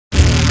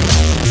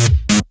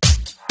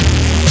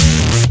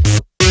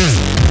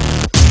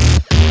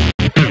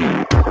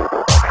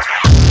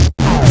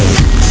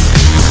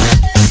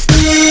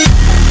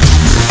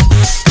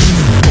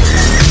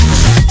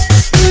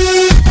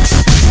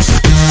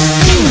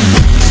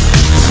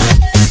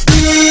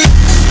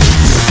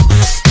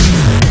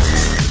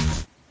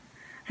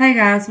Hey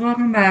guys,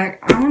 welcome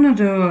back. I want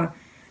to do a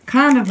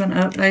kind of an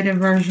updated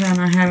version.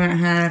 I haven't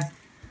had,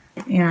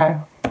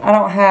 I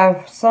don't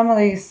have some of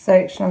these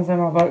sections in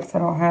my books. I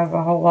don't have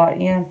a whole lot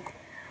in,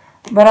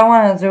 but I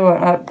want to do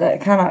an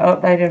kind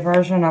of updated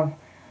version of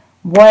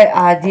what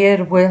I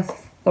did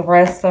with the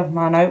rest of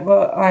my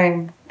notebook.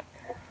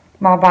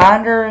 My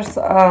binders.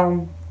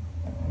 I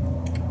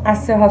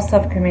still have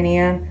stuff coming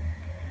in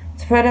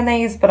to put in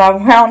these, but I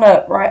wound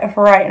up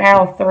right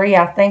now with 3.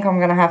 I think I'm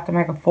gonna have to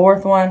make a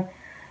 4th one.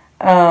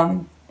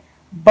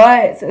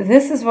 But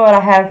this is what I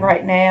have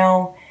right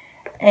now,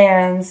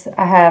 and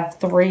I have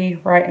 3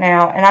 right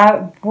now, and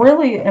I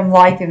really am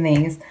liking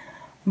these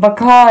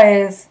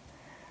because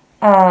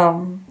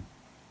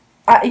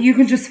you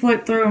can just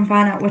flip through and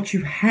find out what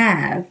you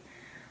have.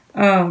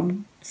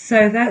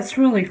 So that's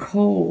really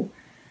cool.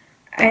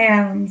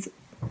 But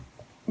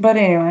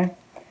anyway,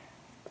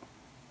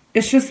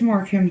 it's just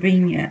more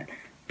convenient.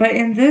 But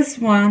in this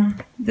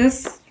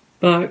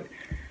book,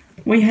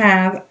 we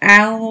have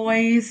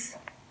alloys,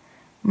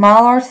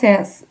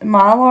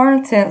 mylar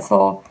and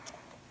tinsel,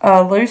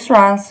 loose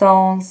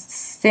rhinestones,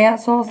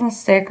 stencils and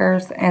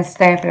stickers, and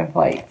stamping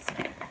plates.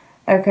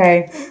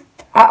 Okay,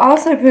 I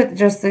also put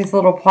just these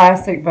little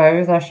plastic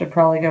bows. I should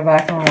probably go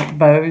back on like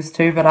bows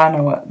too, but I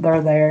know what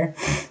they're there.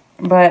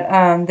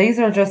 But these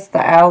are just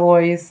the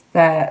alloys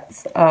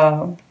that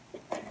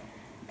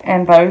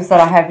and bows that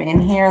I have in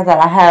here that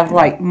I have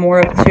like more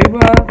of 2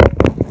 of.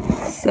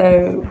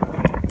 So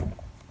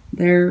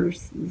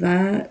there's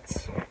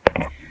that.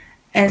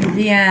 And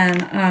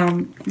then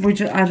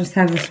I just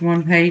have this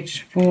 1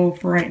 page full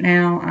for right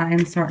now. I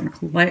am starting to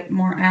collect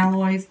more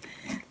alloys,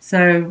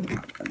 so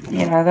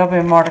there'll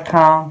be more to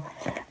come.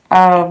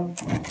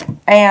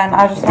 And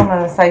I just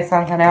wanted to say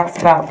something else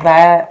about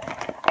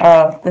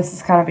that. This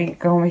is going to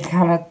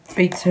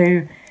be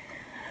 2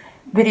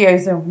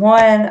 videos in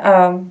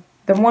one.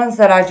 The ones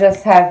that I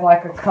just have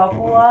like a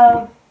couple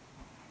of,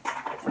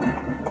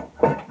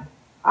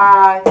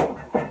 I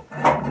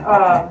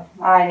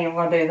ain't even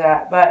gonna do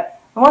that, but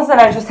the ones that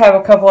I just have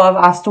a couple of,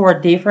 I store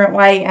a different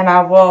way, and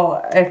I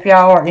will, if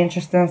y'all are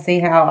interested in see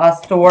how I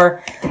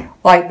store,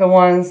 like the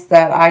ones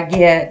that I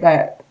get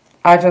that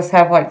I just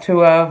have like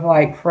 2 of,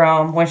 like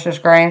from Wishes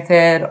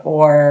Granted,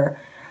 or,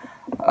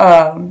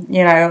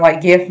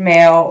 like gift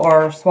mail,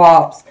 or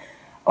swaps,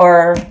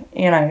 or,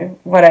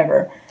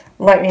 whatever.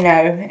 Let me know,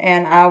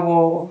 and I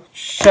will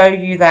show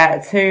you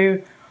that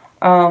too.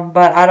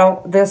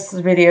 But this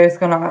video is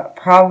going to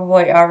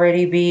probably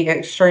already be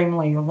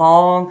extremely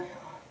long,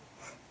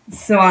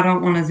 so I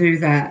don't want to do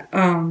that.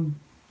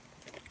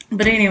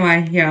 But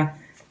anyway, yeah,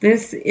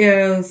 this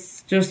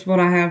is just what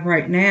I have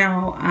right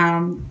now.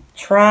 I'm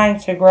trying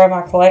to grow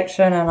my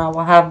collection, and I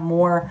will have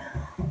more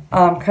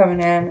coming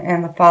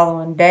in the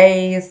following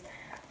days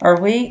or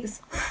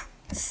weeks.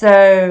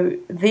 So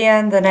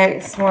then the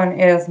next one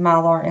is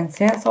mylar and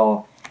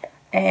tinsel,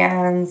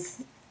 and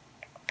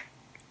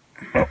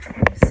let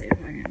me see if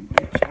I can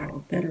get y'all a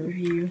better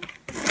view.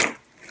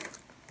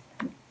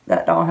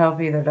 That don't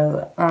help either,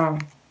 does it?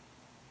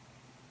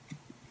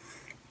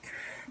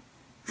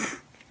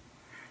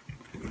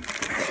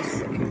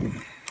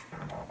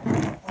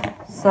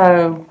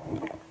 So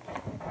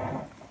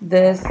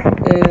this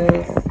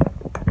is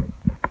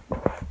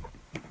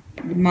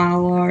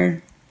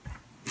mylar.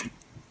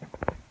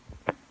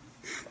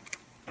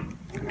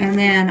 And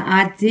then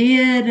I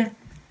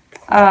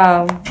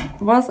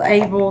was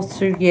able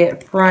to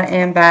get front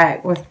and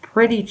back with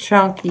pretty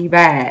chunky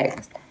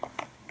bags.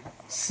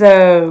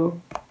 So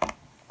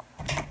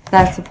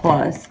that's a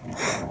plus.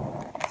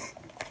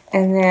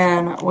 And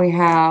then we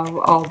have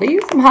all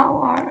these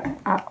mylar.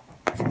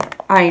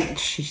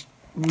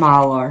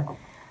 Mylar.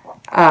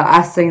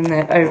 I seen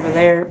that over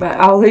there, but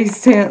all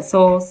these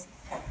tinsels.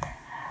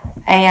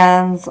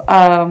 And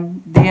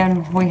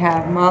then we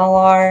have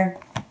mylar.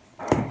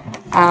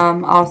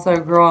 I'm also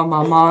growing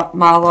my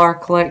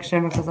mylar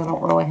collection because I don't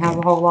really have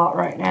a whole lot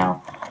right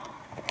now.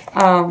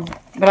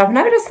 But I've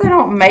noticed they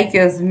don't make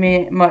as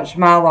much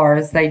mylar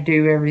as they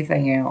do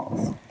everything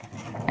else.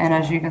 And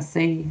as you can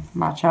see,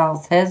 my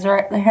child's head's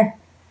right there.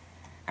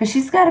 Because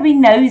she's got to be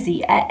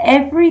nosy at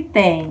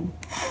everything.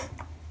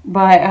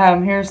 But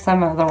here's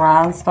some of the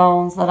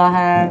rhinestones that I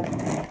have.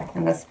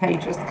 And this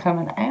page is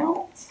coming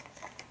out.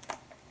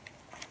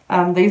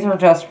 These are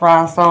just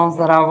rhinestones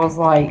that I was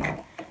like,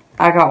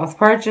 I got with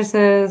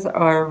purchases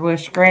or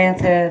Wish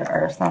Granted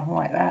or something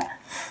like that.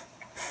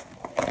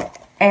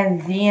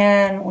 And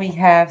then we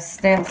have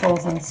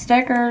stencils and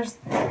stickers,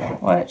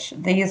 which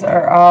these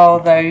are all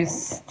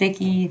those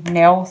sticky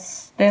nail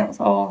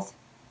stencils.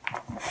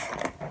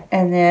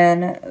 And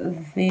then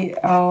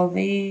all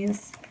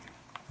these.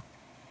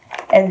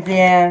 And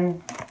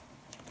then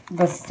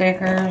the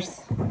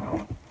stickers,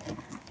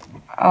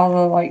 all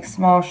the like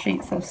small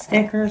sheets of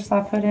stickers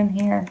I put in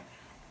here.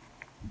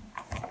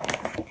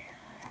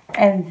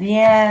 And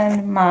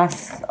then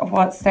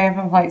what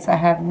stamping plates I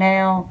have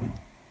now.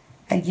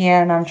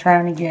 Again, I'm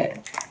trying to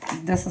get,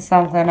 this is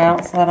something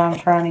else that I'm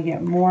trying to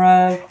get more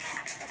of.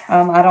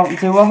 I don't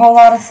do a whole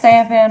lot of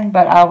stamping,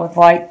 but I would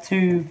like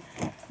to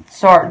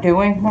start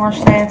doing more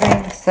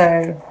stamping.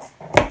 So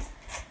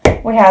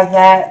we have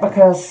that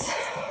because,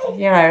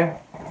 you know,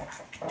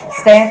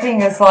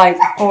 stamping is like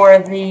for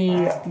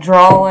the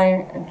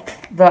drawing,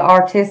 the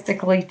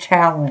artistically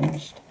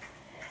challenged.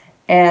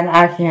 And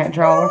I can't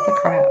draw with the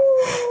crap.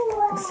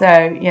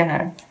 So, you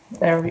know,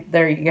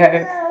 there you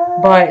go.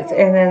 But,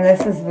 and then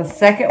this is the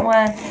second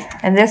one.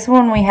 And this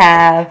one we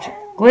have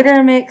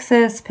glitter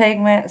mixes,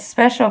 pigments,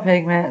 special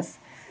pigments,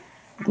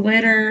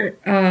 glitter,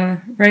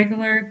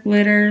 regular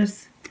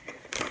glitters.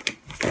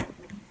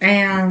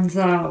 And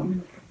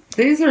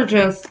these are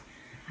just,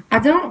 I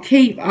don't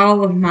keep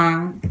all of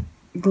my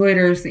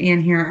glitters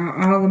in here,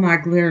 all of my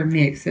glitter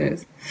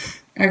mixes.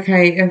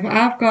 Okay, if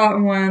I've got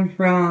one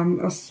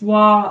from a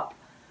swap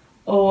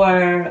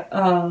or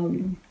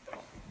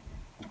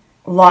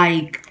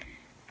like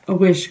a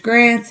wish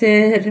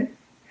granted,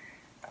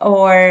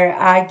 or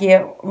I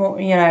get,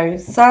 you know,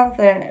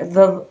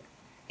 something,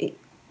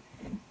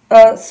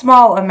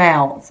 small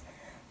amounts,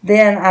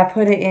 then I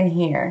put it in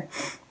here.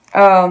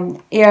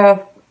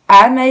 If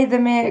I made the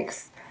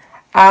mix,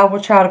 I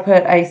will try to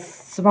put a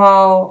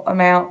small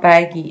amount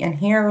baggie in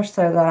here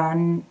so that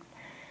I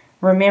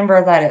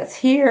remember that it's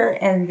here,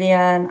 and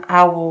then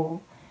I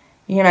will,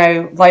 you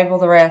know, label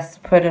the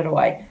rest, put it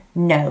away.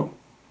 No.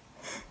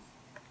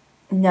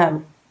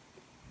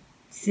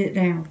 Sit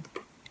down.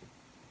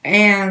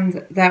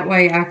 And that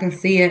way I can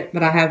see it,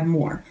 but I have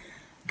more.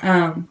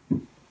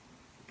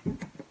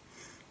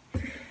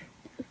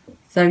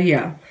 So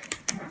yeah.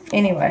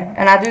 Anyway,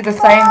 and I do the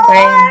same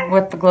thing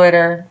with the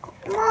glitter.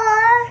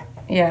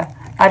 Yeah,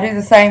 I do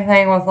the same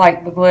thing with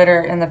like the glitter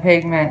and the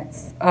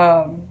pigments.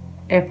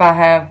 If I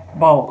have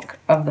bulk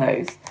of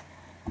those.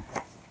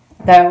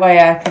 That way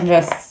I can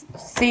just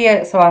see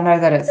it so I know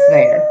that it's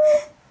there.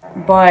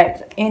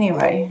 But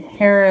anyway,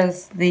 here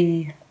is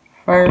the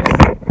first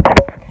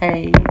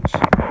page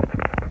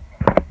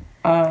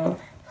of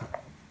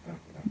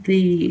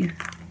the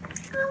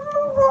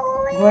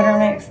glitter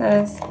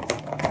mixes.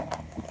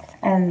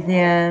 And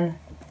then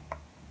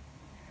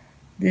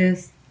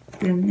this,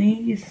 then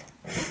these.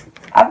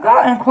 I've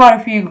gotten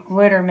quite a few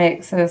glitter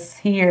mixes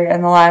here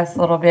in the last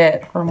little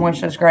bit from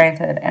Wishes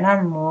Granted, and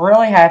I'm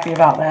really happy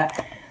about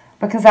that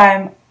because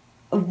I'm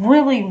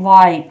really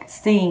like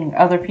seeing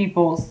other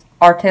people's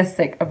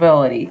artistic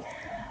ability.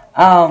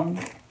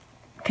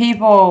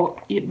 People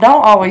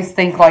don't always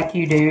think like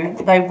you do.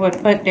 They would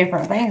put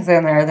different things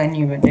in there than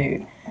you would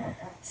do.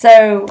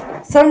 So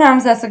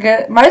sometimes that's a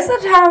good, most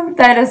of the time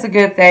that is a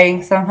good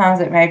thing.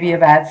 Sometimes it may be a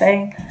bad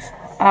thing.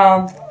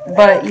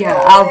 But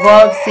yeah, I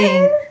love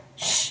seeing,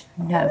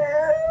 no.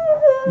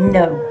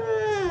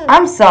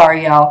 I'm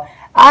sorry, y'all.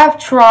 I've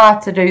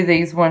tried to do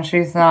these when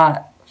she's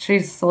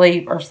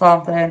asleep or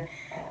something.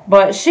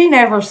 But she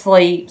never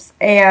sleeps,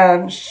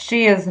 and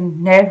she is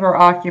never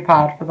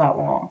occupied for that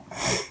long.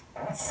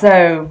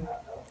 So,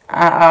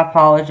 I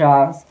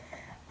apologize.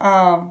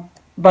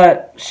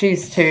 But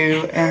she's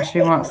 2, and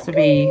she wants to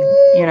be,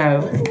 you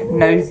know,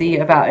 nosy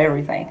about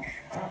everything.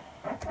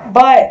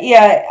 But,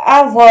 yeah,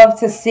 I love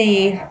to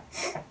see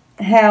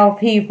how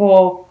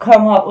people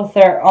come up with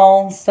their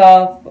own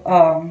stuff.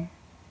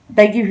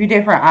 They give you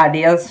different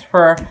ideas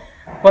for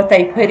what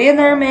they put in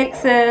their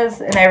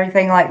mixes and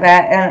everything like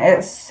that. And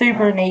it's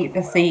super neat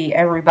to see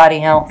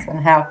everybody else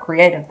and how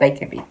creative they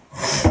can be.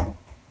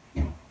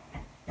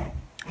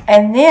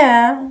 And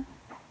then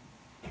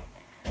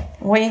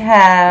we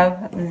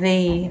have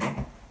the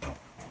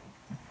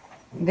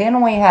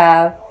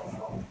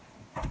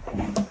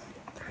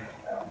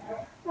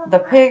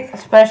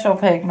special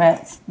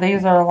pigments.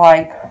 These are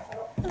like,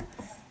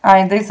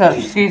 these are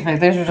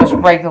just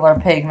regular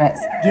pigments.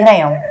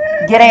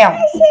 Get down.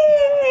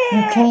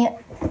 You can't.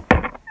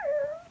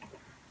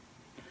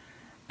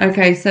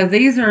 Okay, so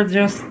these are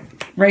just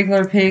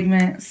regular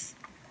pigments.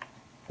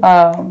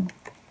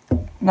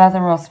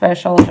 Nothing real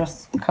special,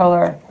 just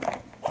color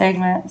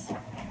pigments.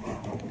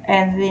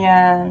 And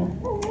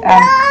then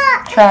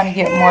I'm trying to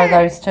get more of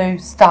those too.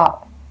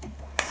 Stop.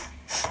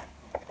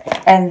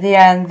 And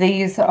then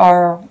these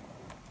are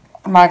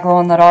my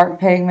glow-in-the-dark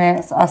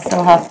pigments. I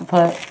still have to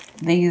put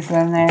these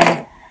in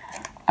there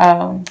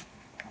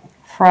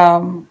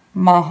from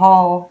my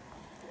haul.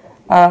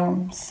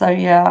 So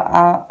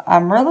yeah,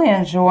 I'm really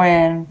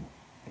enjoying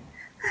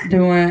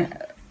doing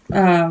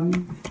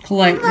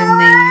collecting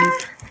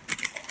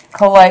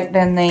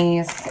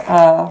these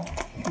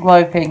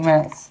glow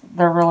pigments.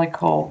 They're really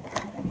cool.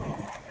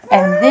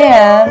 And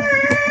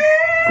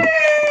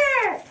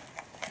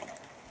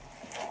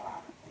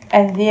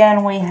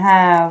then we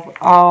have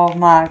all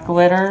my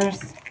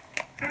glitters.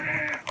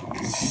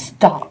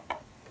 Stop.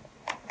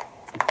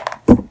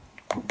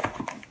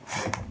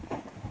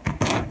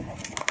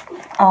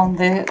 On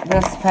these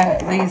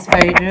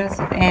pages,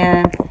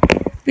 and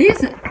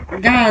these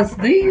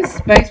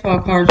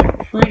baseball cards are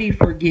pretty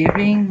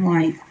forgiving.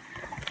 Like,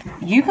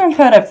 you can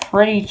put a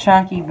pretty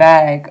chunky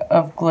bag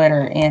of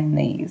glitter in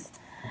these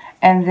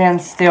and then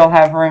still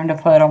have room to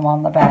put them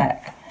on the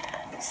back.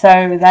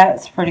 So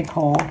that's pretty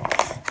cool.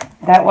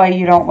 That way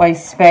you don't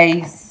waste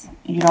space,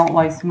 you don't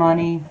waste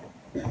money.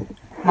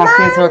 My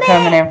kids are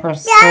coming in from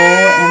school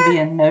and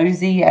being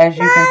nosy, as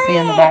you can see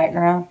in the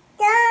background.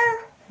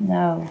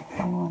 No,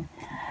 come on.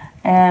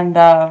 And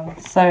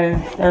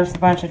so there's a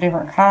bunch of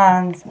different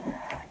kinds.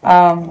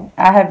 I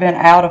have been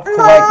out of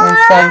collecting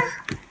stuff.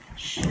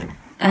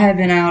 I have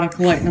been out of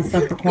collecting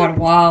stuff for quite a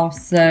while,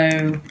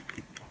 so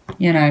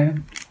you know,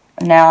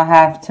 now I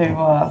have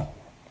to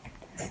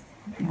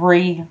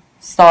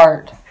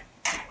restart.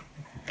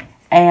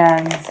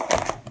 And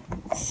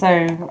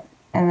so,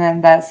 and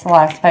then that's the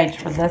last page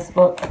for this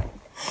book.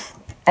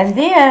 And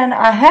then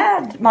I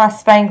had my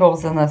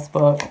Spangles in this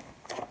book.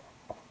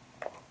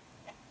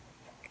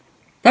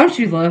 Don't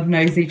you love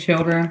nosy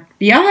children?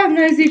 Do y'all have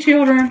nosy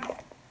children?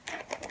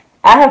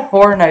 I have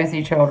 4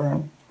 nosy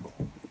children.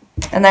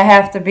 And they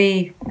have to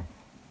be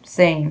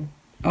seen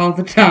all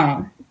the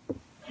time.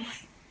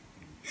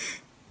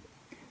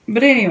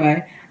 But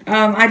anyway,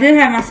 I did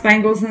have my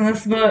Spangles in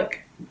this book.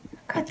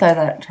 Could throw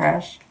that in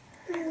trash.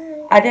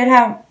 I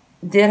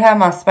did have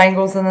my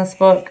Spangles in this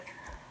book.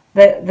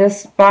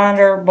 This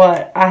binder,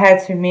 but I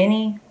had too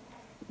many.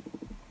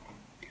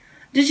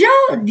 Do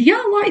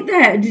y'all like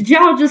that? Did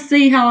y'all just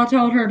see how I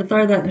told her to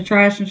throw that in the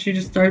trash and she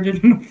just threw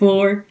it on the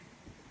floor?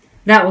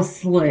 That was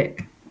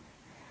slick.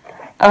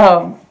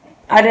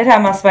 I did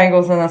have my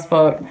Spangles in this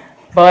book,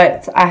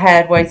 but I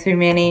had way too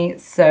many,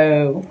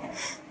 so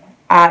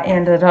I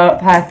ended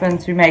up having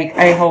to make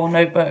a whole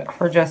notebook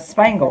for just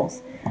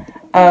Spangles.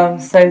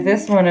 So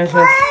this one is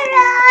just...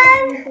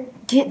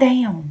 Get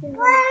down.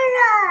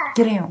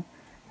 Get down.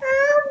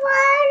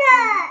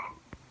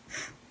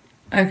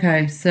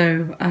 Okay,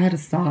 so I had to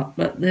stop,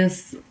 but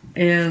this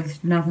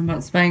is nothing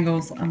but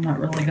Spangles. I'm not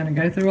really going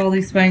to go through all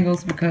these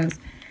Spangles because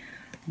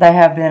they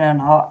have been in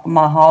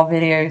my haul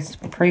videos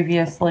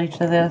previously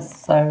to this.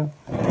 So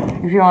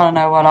if you want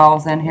to know what all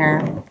was in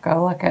here,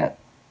 go look at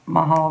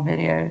my haul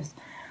videos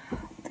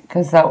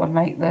because that would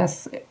make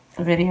this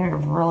video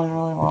really,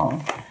 really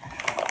long.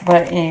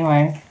 But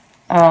anyway,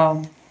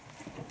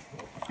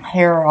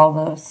 here are all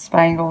the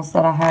Spangles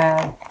that I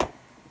have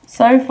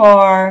so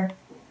far.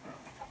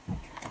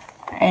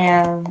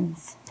 And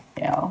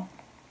yeah,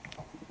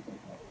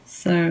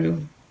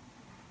 so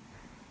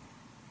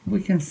we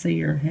can see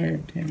your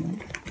head too.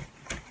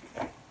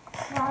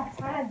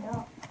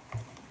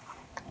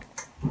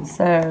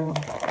 So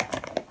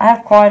I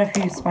have quite a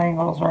few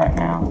Spangles right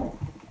now.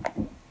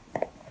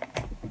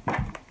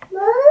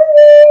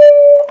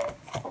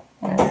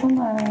 There's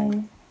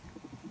somebody.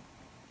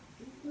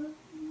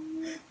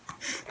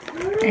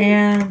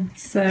 And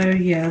so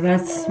yeah,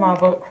 that's my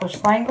book for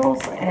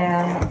Spangles,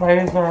 and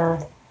those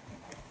are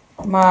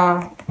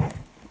my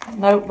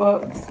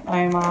notebooks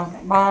and my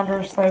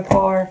binders so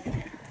far.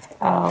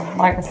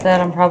 Like I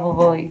said, I'm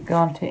probably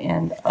going to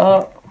end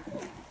up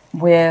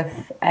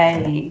with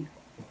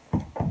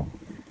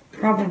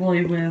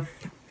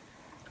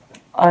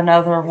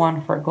another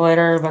one for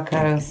glitter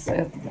because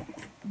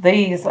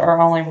these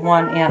are only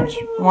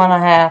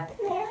 1.5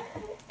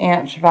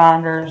 inch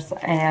binders,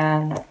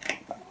 and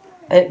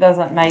it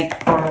doesn't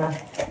make for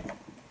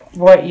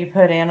what you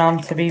put in them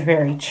to be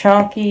very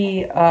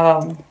chunky.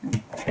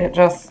 It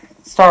just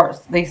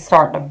these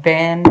start to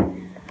bend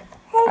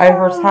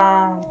over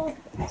time,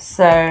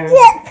 so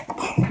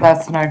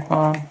that's no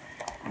fun.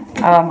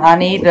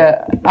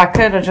 I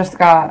could have just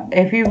got,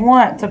 if you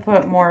want to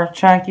put more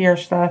chunkier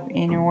stuff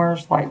in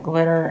yours, like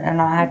glitter,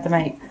 and I have to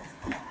make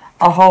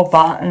a whole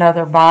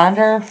another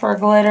binder for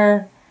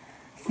glitter,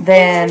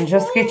 then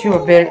just get you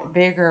a bit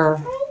bigger,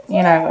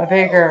 a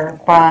bigger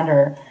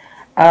binder.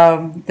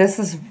 I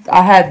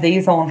had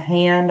these on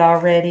hand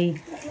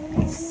already,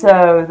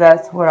 so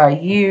that's what I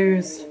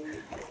used.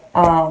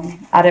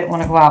 I didn't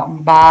want to go out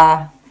and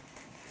buy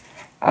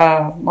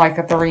like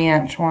a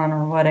 3-inch one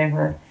or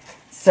whatever.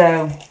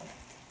 So,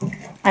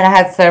 and I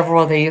had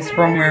several of these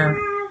from where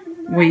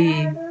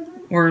we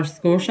were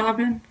school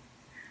shopping.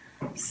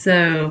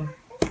 So,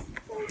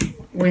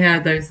 we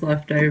had those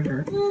left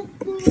over.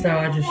 So,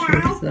 I just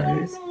used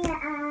those.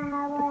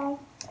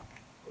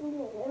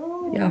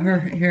 Y'all hear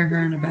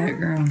her in the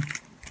background.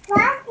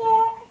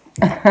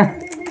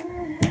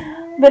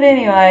 But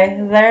anyway,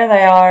 there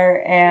they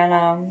are.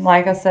 And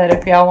like I said,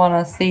 if y'all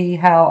want to see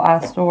how I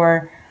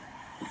store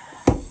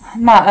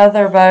my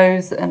other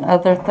bows and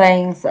other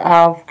things,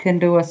 I can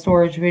do a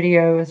storage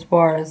video as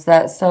far as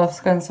that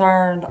stuff's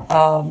concerned.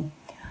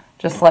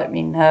 Just let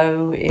me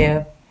know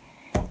if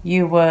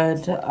you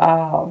would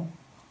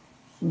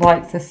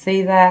like to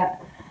see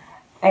that,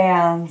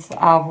 and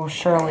I will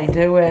surely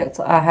do it.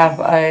 I have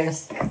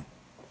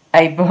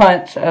a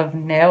bunch of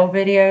nail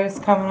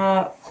videos coming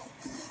up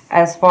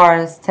as far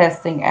as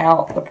testing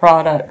out the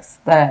products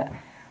that,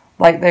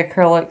 like the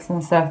acrylics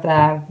and stuff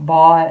that I've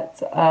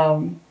bought,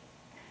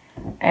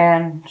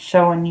 and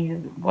showing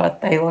you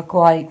what they look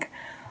like.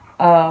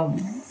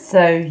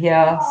 So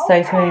yeah,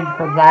 stay tuned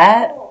for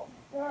that.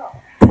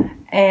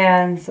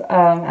 And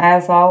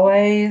as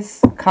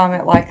always,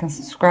 comment, like, and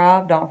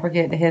subscribe. Don't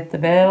forget to hit the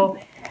bell.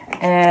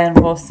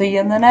 And we'll see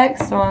you in the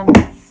next one.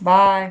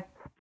 Bye.